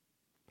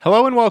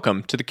Hello and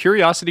welcome to the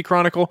Curiosity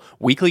Chronicle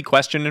Weekly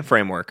Question and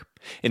Framework.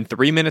 In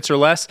 3 minutes or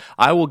less,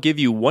 I will give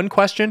you one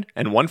question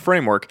and one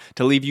framework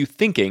to leave you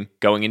thinking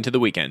going into the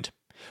weekend.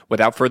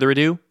 Without further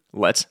ado,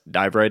 let's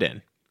dive right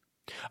in.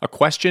 A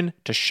question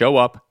to show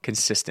up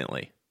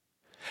consistently.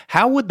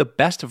 How would the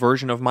best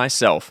version of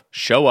myself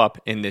show up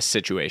in this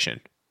situation?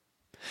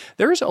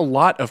 There's a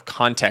lot of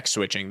context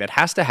switching that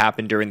has to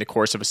happen during the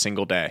course of a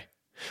single day.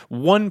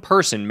 One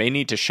person may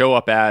need to show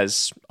up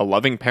as a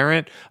loving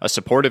parent, a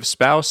supportive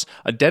spouse,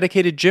 a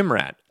dedicated gym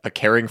rat, a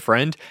caring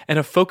friend, and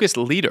a focused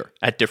leader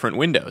at different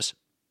windows.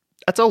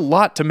 That's a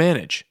lot to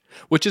manage,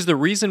 which is the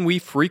reason we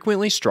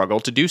frequently struggle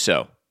to do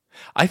so.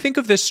 I think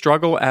of this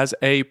struggle as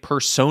a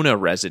persona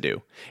residue,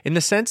 in the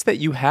sense that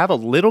you have a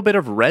little bit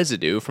of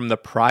residue from the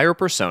prior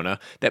persona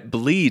that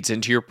bleeds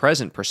into your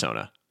present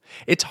persona.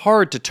 It's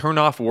hard to turn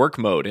off work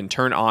mode and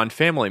turn on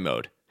family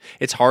mode.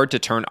 It's hard to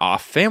turn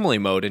off family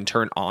mode and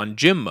turn on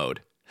gym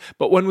mode.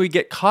 But when we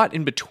get caught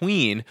in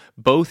between,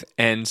 both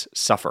ends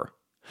suffer.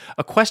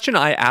 A question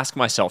I ask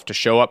myself to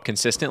show up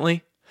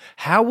consistently: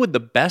 how would the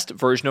best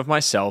version of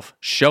myself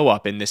show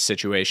up in this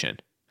situation?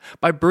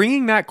 By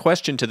bringing that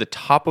question to the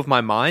top of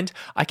my mind,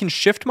 I can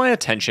shift my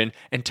attention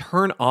and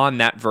turn on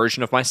that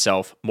version of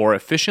myself more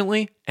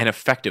efficiently and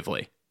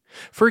effectively.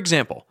 For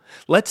example,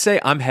 let's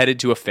say I'm headed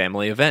to a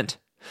family event.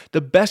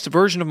 The best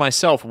version of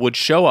myself would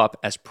show up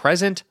as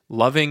present,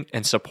 loving,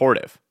 and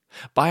supportive.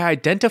 By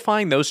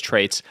identifying those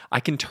traits, I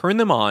can turn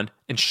them on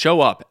and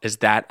show up as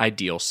that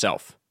ideal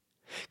self.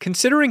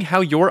 Considering how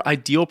your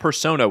ideal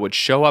persona would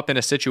show up in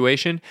a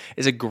situation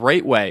is a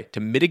great way to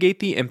mitigate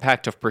the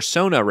impact of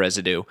persona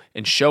residue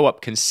and show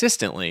up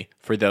consistently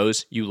for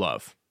those you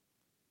love.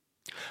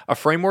 A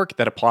framework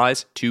that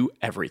applies to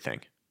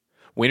everything.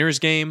 Winner's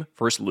game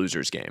versus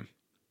loser's game.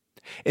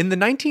 In the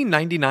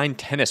 1999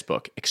 tennis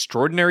book,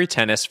 Extraordinary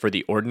Tennis for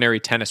the Ordinary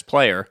Tennis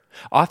Player,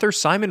 author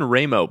Simon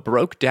Ramo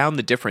broke down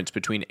the difference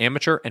between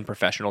amateur and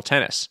professional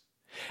tennis.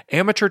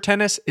 Amateur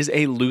tennis is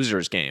a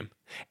loser's game.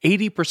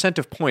 80%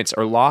 of points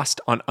are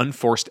lost on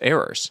unforced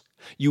errors.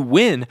 You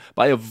win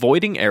by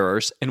avoiding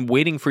errors and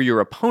waiting for your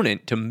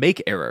opponent to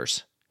make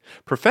errors.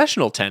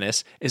 Professional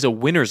tennis is a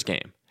winner's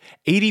game.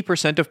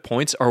 80% of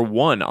points are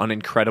won on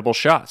incredible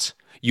shots.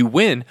 You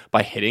win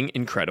by hitting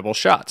incredible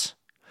shots.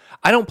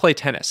 I don't play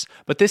tennis,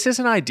 but this is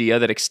an idea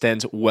that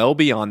extends well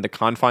beyond the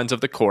confines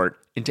of the court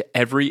into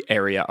every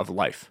area of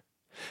life.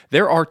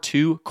 There are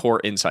two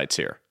core insights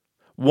here.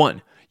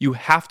 One, you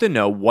have to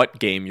know what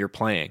game you're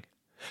playing.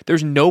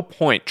 There's no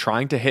point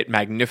trying to hit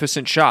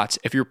magnificent shots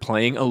if you're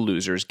playing a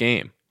loser's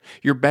game.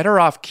 You're better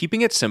off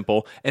keeping it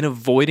simple and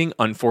avoiding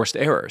unforced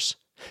errors.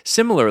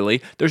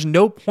 Similarly, there's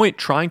no point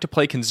trying to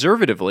play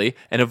conservatively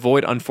and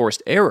avoid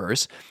unforced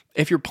errors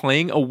if you're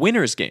playing a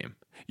winner's game.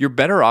 You're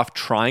better off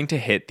trying to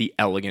hit the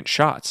elegant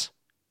shots.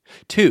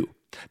 2.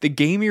 The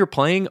game you're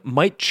playing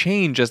might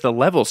change as the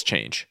levels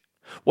change.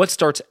 What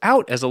starts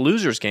out as a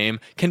loser's game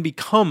can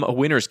become a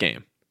winner's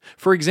game.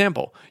 For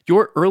example,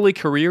 your early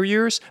career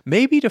years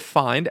may be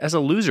defined as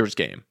a loser's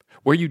game,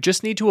 where you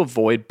just need to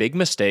avoid big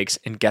mistakes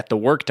and get the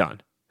work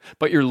done.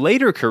 But your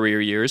later career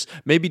years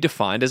may be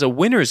defined as a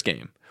winner's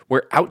game,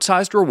 where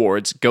outsized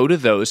rewards go to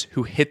those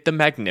who hit the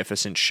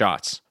magnificent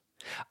shots.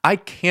 I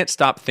can't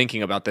stop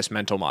thinking about this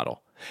mental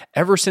model.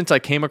 Ever since I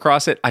came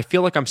across it, I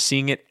feel like I'm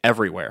seeing it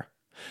everywhere.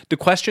 The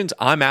questions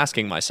I'm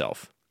asking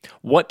myself: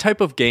 what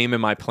type of game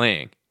am I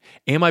playing?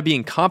 Am I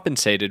being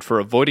compensated for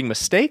avoiding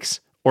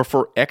mistakes or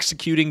for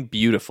executing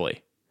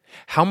beautifully?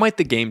 How might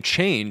the game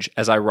change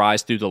as I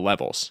rise through the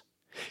levels?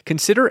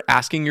 Consider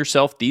asking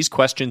yourself these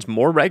questions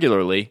more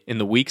regularly in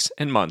the weeks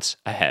and months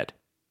ahead.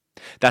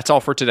 That's all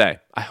for today.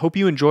 I hope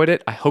you enjoyed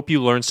it, I hope you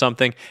learned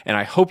something, and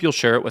I hope you'll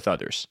share it with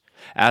others.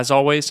 As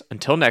always,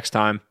 until next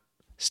time,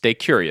 stay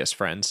curious,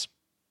 friends.